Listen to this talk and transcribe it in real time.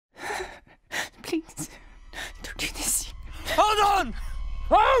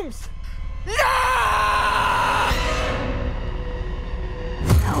Holmes! Yeah!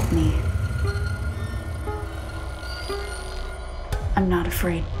 Help me. I'm not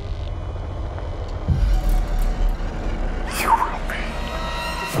afraid. You will be.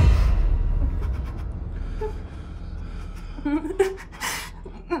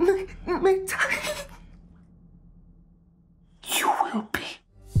 My time. You will be.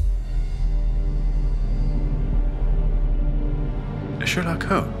 Sherlock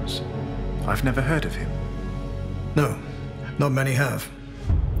Holmes? I've never heard of him. No, not many have.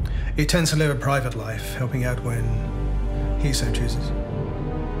 He tends to live a private life, helping out when he so chooses.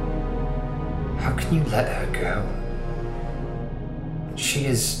 How can you let her go? She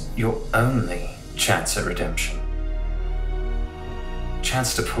is your only chance at redemption.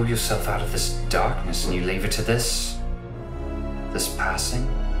 Chance to pull yourself out of this darkness, and you leave her to this passing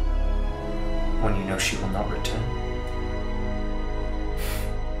when you know she will not return.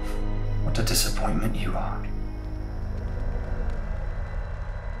 What a disappointment you are.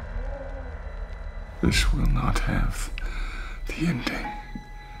 This will not have the ending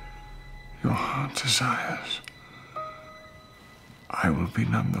your heart desires. I will be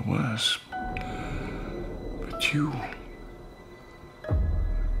none the worse, but you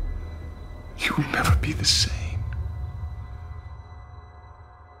will never be the same.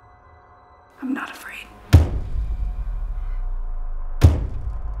 I'm not afraid.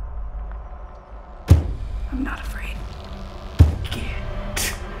 I'm not afraid.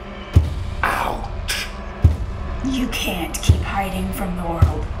 Get out. You can't keep hiding from the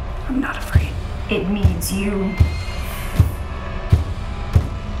world. I'm not afraid. It needs you.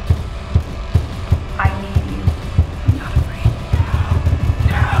 I need you. I'm not afraid.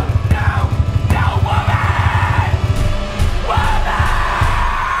 No, woman! Woman!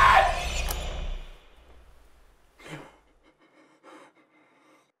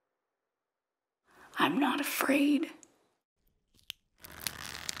 I'm not afraid.